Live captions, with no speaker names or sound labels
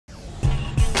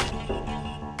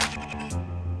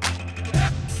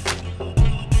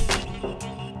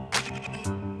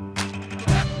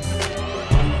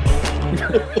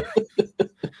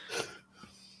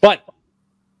But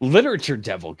Literature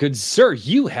Devil, good sir,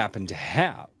 you happen to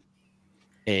have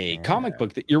a comic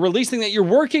book that you're releasing that you're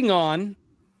working on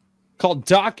called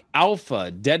Doc Alpha,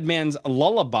 Dead Man's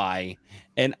Lullaby.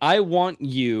 And I want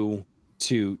you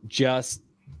to just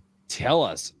tell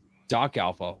us, Doc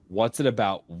Alpha, what's it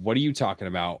about? What are you talking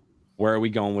about? Where are we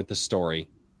going with the story?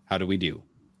 How do we do?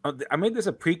 I made this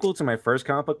a prequel to my first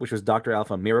comic book, which was Dr.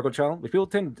 Alpha Miracle Child, which people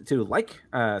tend to like,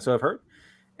 so I've heard.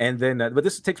 And then, but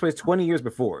this takes place 20 years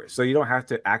before, so you don't have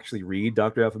to actually read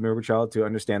Dr. Alpha Miracle Child to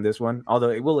understand this one, although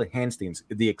it will enhance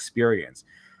the experience.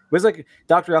 It was like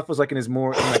Dr. Alpha was like in his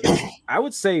more, I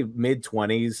would say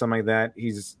mid-20s, something like that.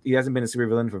 He hasn't been a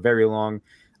supervillain for very long.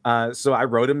 So I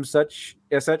wrote him as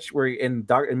such, where in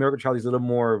Miracle Child he's a little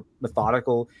more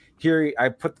methodical. Here I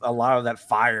put a lot of that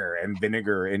fire and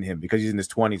vinegar in him because he's in his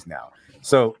 20s now.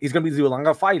 So he's going to be doing a lot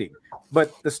of fighting.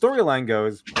 But the storyline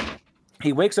goes,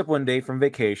 he wakes up one day from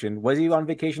vacation. Was he on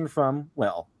vacation from?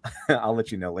 Well, I'll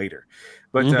let you know later.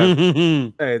 But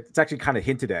it's actually kind of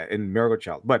hinted at in Miracle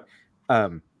Child. But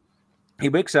he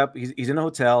wakes up, he's in a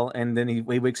hotel, and then he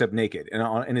wakes up naked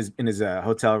in his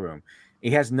hotel room.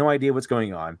 He has no idea what's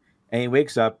going on, and he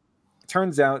wakes up.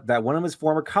 Turns out that one of his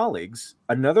former colleagues,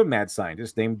 another mad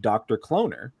scientist named Dr.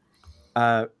 Cloner,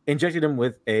 injected him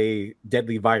with a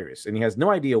deadly virus, and he has no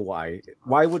idea why.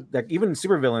 Why would, like, even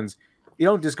supervillains, you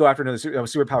don't just go after another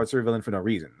superpowered supervillain for no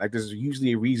reason. Like, there's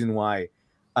usually a reason why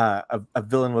a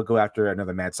villain will go after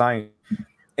another mad scientist.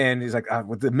 And he's like,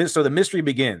 so the mystery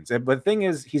begins. But the thing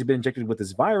is, he's been injected with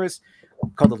this virus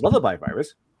called the Lullaby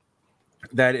virus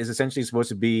that is essentially supposed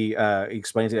to be, he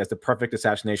explains it as the perfect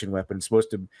assassination weapon. It's supposed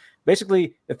to,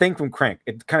 basically, the thing from Crank.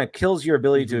 It kind of kills your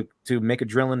ability to make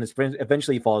adrenaline.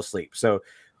 Eventually, you fall asleep. So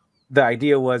the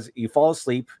idea was you fall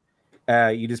asleep,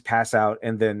 you just pass out,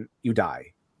 and then you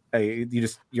die.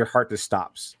 Your heart just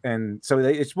stops. And so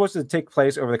it's supposed to take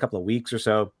place over a couple of weeks or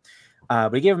so.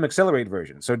 But he gave him an accelerated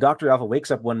version. So Dr. Alpha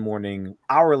wakes up one morning,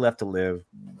 hour left to live,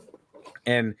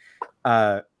 and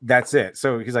that's it.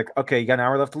 So he's like, okay, you got an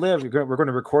hour left to live. We're going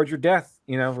to record your death.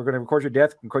 We're going to record your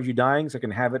death, record you dying, so I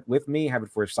can have it with me, have it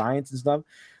for science and stuff.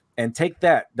 And take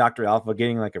that, Dr. Alpha,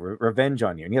 getting like a revenge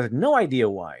on you. And he has no idea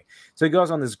why. So he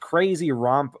goes on this crazy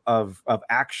romp of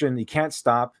action. He can't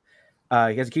stop.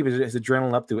 He has to keep his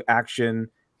adrenaline up through action,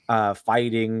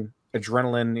 fighting,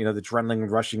 adrenaline, the adrenaline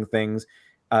rushing things.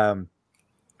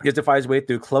 He has to fight his way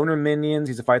through cloner minions.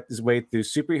 He has to fight his way through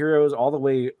superheroes, all the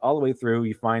way through.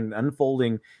 You find an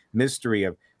unfolding mystery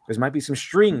of there might be some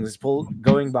strings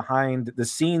going behind the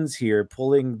scenes here,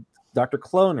 pulling Dr.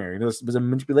 Cloner. There's a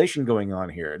manipulation going on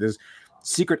here. There's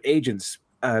secret agents.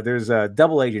 There's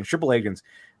double agents, triple agents.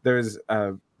 There's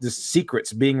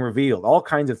secrets being revealed. All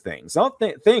kinds of things.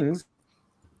 Things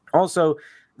also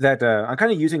that I'm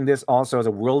kind of using this also as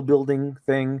a world building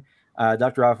thing.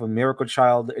 Dr. Alpha Miracle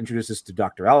Child introduces to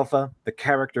Dr. Alpha, the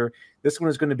character. This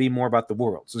one is going to be more about the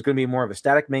world. So it's going to be more of a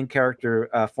static main character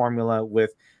formula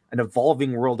with an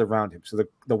evolving world around him. So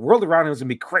the world around him is going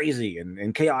to be crazy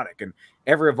and chaotic and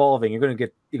ever evolving. You're going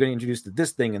to introduce to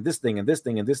this thing and this thing and this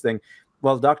thing and this thing.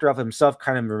 Well, Dr. Alpha himself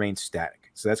kind of remains static.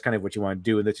 So that's kind of what you want to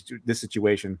do in this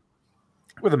situation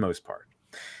for the most part.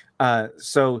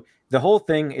 So the whole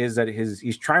thing is that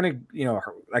he's trying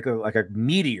to, like a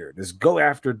meteor, just go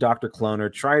after Dr.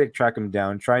 Cloner, try to track him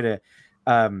down, try to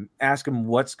ask him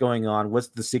what's going on, what's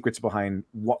the secrets behind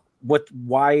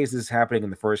why is this happening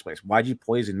in the first place? Why'd you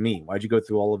poison me? Why'd you go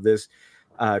through all of this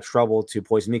trouble to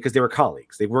poison me? Because they were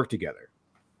colleagues, they worked together.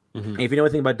 If you know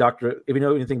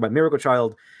anything about Miracle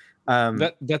Child,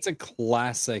 that's a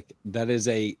classic. That is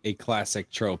a classic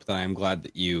trope that I'm glad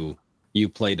that you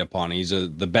played upon. He's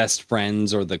the best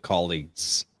friends or the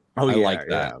colleagues. I like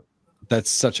that. Yeah.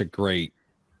 That's such a great.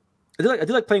 I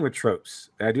do like playing with tropes.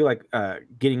 I do like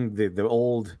getting the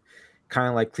old kind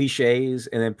of like cliches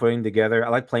and then putting together. I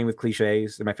like playing with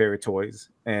cliches. They're my favorite toys,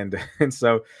 and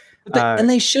so. And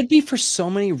they should be for so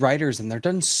many writers, and they're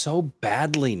done so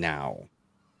badly now.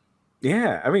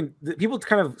 Yeah, I mean, people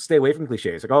kind of stay away from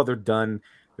cliches. Like, oh, they're done,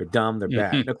 they're dumb, they're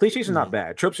bad. No, cliches are not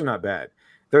bad. Tropes are not bad.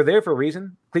 They're there for a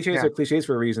reason. Cliches are cliches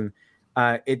for a reason.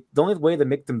 The only way to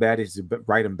make them bad is to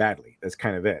write them badly. That's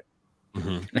kind of it.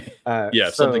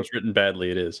 If something's written badly,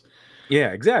 it is.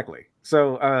 Yeah, exactly.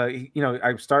 So,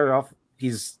 I started off.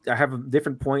 I have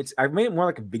different points. I've made it more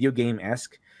like a video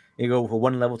game-esque. You go from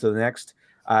one level to the next.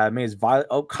 Made as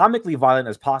comically violent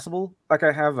as possible. Like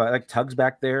I have like tugs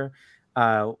back there.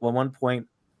 At one point,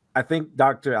 I think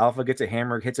Dr. Alpha gets a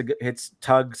hammer, hits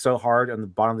Tug so hard on the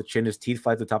bottom of the chin, his teeth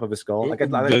fly to the top of his skull.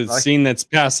 The scene that's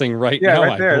passing right yeah, now.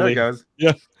 right there. There it goes.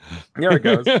 Yeah. There it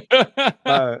goes.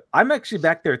 I'm actually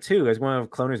back there too as one of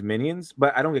Cloner's minions,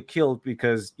 but I don't get killed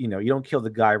because you don't kill the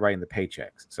guy writing the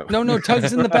paychecks. So no,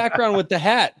 Tug's in the background with the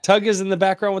hat. Tug is in the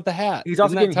background with the hat. He's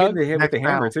also getting hit in the head with the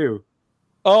hammer too.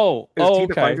 Oh, his teeth okay.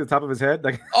 are flying to the top of his head.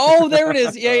 Like, oh, there it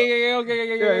is. Yeah.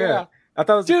 Okay, yeah. I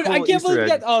thought it was dude. A cool I can't Easter believe egg.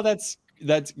 that. Oh,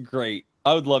 that's great.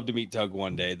 I would love to meet Tug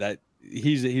one day. That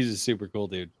he's a super cool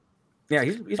dude. Yeah,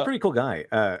 he's a pretty cool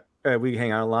guy. We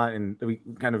hang out a lot, and we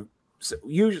kind of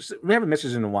usually we haven't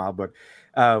messaged in a while, but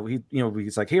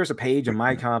he's like, here's a page in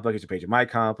my comic book, here's a page in my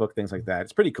comic book, things like that.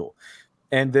 It's pretty cool.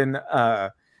 And then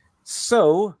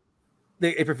so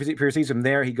it proceeds from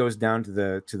there. He goes down to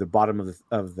the bottom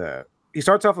of the. He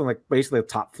starts off on like basically the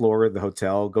top floor of the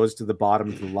hotel, goes to the bottom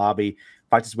of the lobby,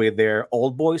 fights his way there,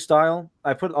 old boy style.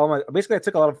 I took a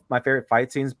lot of my favorite fight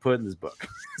scenes, put in this book.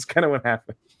 It's kind of what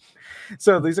happened.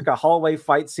 So there's like a hallway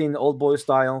fight scene, old boy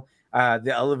style.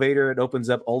 The elevator, it opens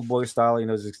up old boy style.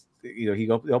 He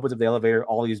opens up the elevator,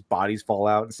 all these bodies fall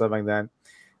out and stuff like that.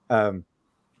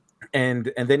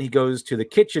 And then he goes to the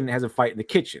kitchen, has a fight in the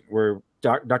kitchen where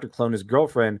Dr. Cloner's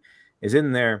girlfriend is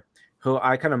in there, who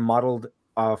I kind of modeled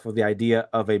off of the idea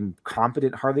of a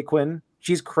competent Harley Quinn.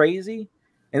 She's crazy,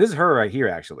 and this is her right here,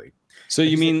 actually. So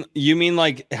you mean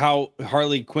like how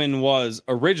Harley Quinn was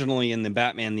originally in the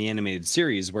Batman the Animated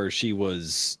Series, where she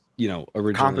was,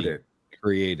 originally competent,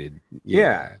 created.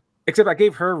 Yeah. Except I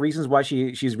gave her reasons why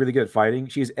she's really good at fighting.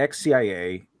 She's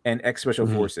ex-CIA and ex-Special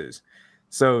Forces,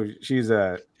 so she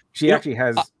actually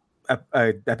has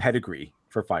a pedigree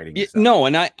for fighting. No,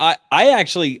 and I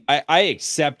actually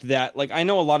accept that. Like, I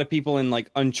know a lot of people in like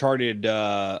Uncharted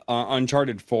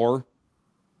 4.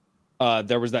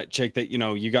 There was that chick that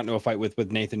you got into a fight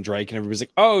with Nathan Drake, and everybody's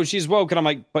like, "Oh, she's woke," and I'm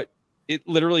like, but it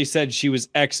literally said she was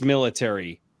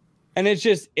ex-military, and it's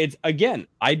again,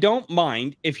 I don't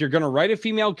mind if you're gonna write a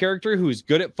female character who's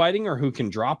good at fighting or who can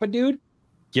drop a dude,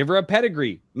 give her a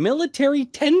pedigree. Military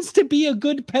tends to be a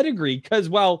good pedigree because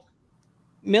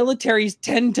militaries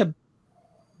tend to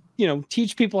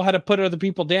teach people how to put other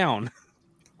people down.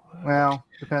 Well,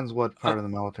 depends what part of the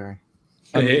military.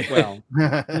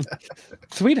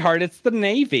 Sweetheart, it's the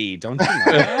Navy. Don't you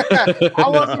know? I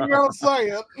wasn't going to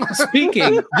say it.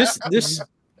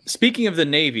 Speaking of the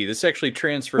Navy, this actually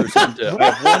transfers into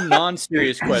one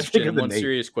non-serious question and one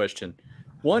serious question.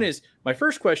 One is, my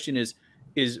first question is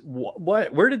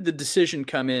where did the decision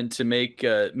come in to make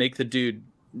the dude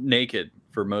naked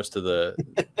for most of the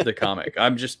comic?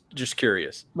 I'm just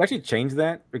curious. We actually changed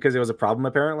that because it was a problem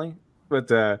apparently. But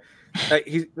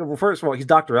first of all, he's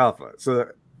Dr. Alpha. So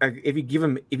if you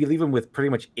leave him with pretty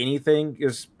much anything,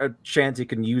 there's a chance he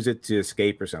can use it to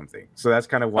escape or something. So that's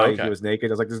kind of why he was naked.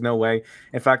 I was like, there's no way.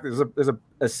 In fact, there's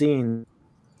a scene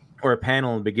or a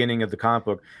panel in the beginning of the comic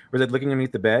book where they're looking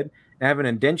underneath the bed and have an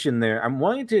indentation there. I'm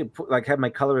wanting to have my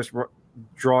colorist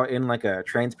draw in like a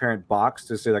transparent box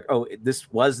to say like, oh,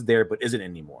 this was there but isn't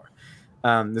anymore.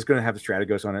 There's going to have a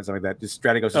Strategos on it, something like that. Just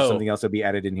Strategos is something else that'll be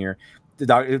added in here.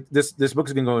 This book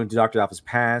is going to go into Dr. Alpha's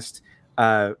past.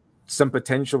 Some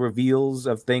potential reveals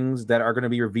of things that are going to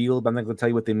be revealed, but I'm not going to tell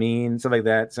you what they mean, stuff like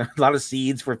that. So a lot of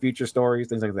seeds for future stories,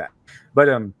 things like that. But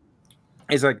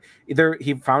it's like either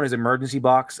he found his emergency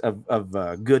box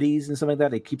of goodies and stuff like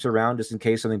that. He keeps around just in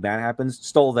case something bad happens.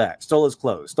 Stole his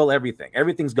clothes, stole everything.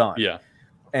 Everything's gone. Yeah.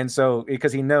 And so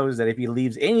because he knows that if he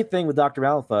leaves anything with Dr.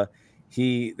 Alpha,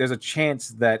 there's a chance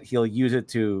that he'll use it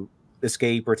to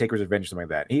escape or take revenge, something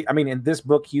like that. In this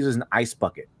book, he uses an ice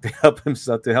bucket to help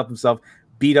himself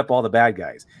beat up all the bad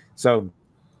guys. So,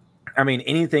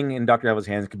 anything in Dr. Alpha's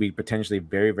hands could be potentially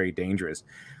very, very dangerous.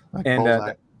 Like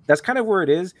and that's kind of where it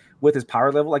is with his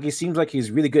power level. Like, he seems like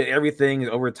he's really good at everything, is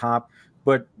over the top.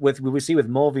 But with what we see with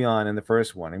Mulvion in the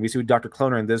first one, and we see with Dr.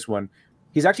 Cloner in this one,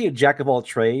 he's actually a jack of all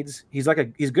trades. He's good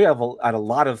at a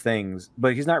lot of things,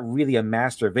 but he's not really a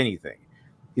master of anything.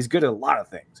 He's good at a lot of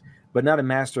things, but not a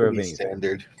master of anything.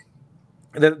 Standard.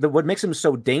 What makes him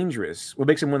so dangerous, what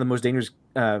makes him one of the most dangerous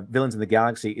villains in the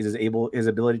galaxy, is his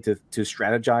ability to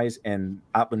strategize and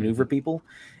outmaneuver people.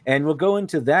 And we'll go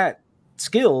into that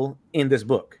skill in this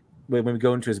book when we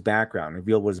go into his background,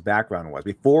 reveal what his background was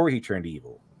before he turned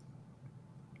evil.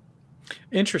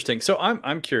 Interesting. So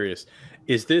I'm curious.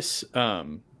 Is this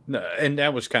and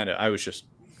that was I was just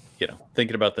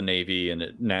thinking about the Navy, and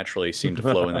it naturally seemed to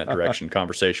flow in that direction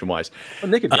conversation wise. Well,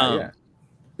 naked guy, yeah.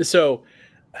 So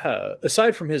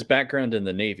aside from his background in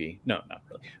the Navy, no, not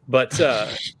really. But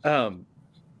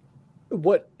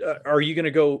what are you going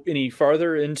to go any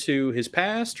farther into his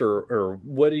past, or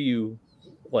what do you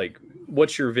like?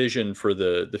 what's your vision for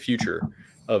the future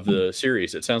of the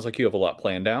series? It sounds like you have a lot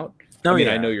planned out. Oh, I mean,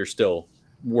 yeah. I know you're still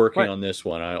working on this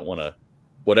one. I don't want to,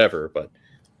 whatever, but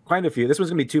quite a few. This one's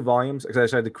gonna be 2 volumes because I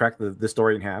decided to crack the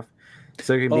story in half,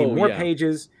 so it can be more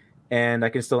pages, and I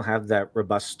can still have that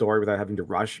robust story without having to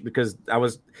rush. Because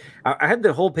I had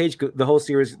the whole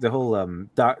series, the whole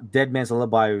Dead Man's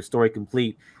Lullaby story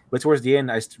complete, but towards the end,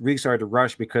 I really started to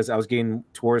rush because I was getting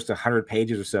towards 100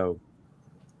 pages or so,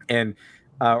 and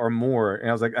or more, and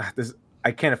I was like,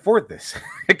 I can't afford this.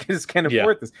 I just can't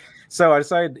afford this. So I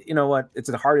decided, you know what, it's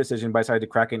a hard decision, but I decided to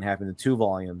crack it in half into 2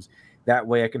 volumes. That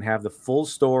way I can have the full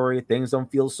story. Things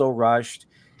don't feel so rushed.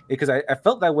 Because I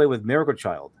felt that way with Miracle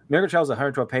Child. Miracle Child's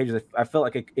 112 pages. I felt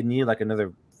like it needed like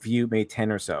another few, maybe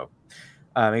 10 or so,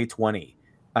 maybe 20,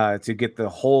 to get the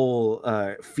whole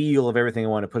feel of everything I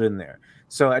want to put in there.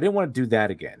 So I didn't want to do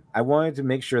that again. I wanted to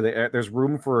make sure that there's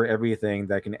room for everything,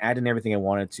 that I can add in everything I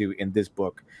wanted to in this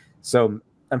book. So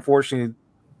unfortunately,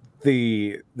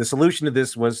 the solution to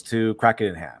this was to crack it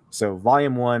in half. So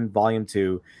volume 1, volume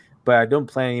 2, but I don't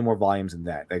plan any more volumes than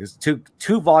that. Like it's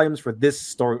two volumes for this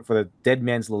story, for the Dead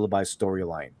Man's Lullaby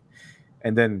storyline,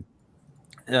 and then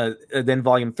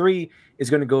volume 3 is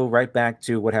going to go right back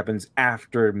to what happens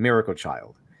after Miracle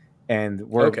Child, and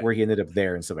where he ended up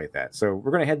there and stuff like that. So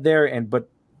we're going to head there, but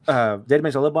Dead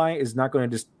Man's Lullaby is not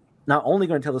only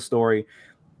going to tell the story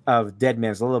of Dead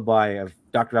Man's Lullaby, of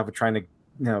Dr. Alpha trying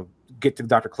to get to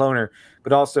Dr. Cloner,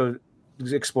 but also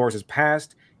explores his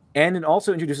past. And it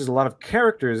also introduces a lot of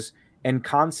characters and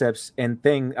concepts and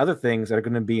other things that are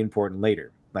going to be important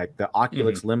later, like the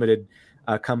Oculus Limited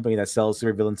company that sells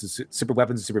super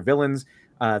weapons and super villains,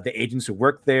 the agents who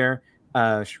work there,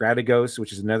 Strategos,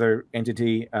 which is another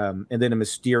entity, and then a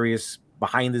mysterious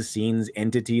behind-the-scenes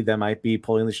entity that might be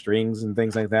pulling the strings and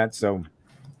things like that. So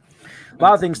a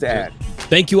lot of things to add.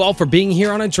 Thank you all for being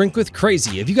here on A Drink with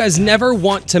Crazy. If you guys never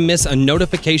want to miss a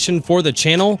notification for the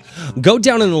channel, go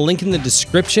down in the link in the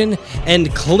description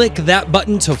and click that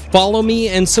button to follow me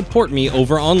and support me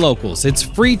over on Locals. It's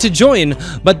free to join,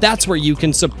 but that's where you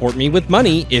can support me with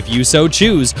money if you so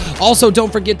choose. Also,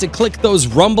 don't forget to click those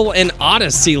Rumble and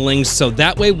Odyssey links so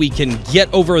that way we can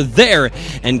get over there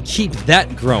and keep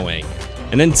that growing.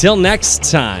 And until next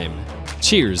time,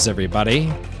 cheers,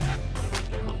 everybody.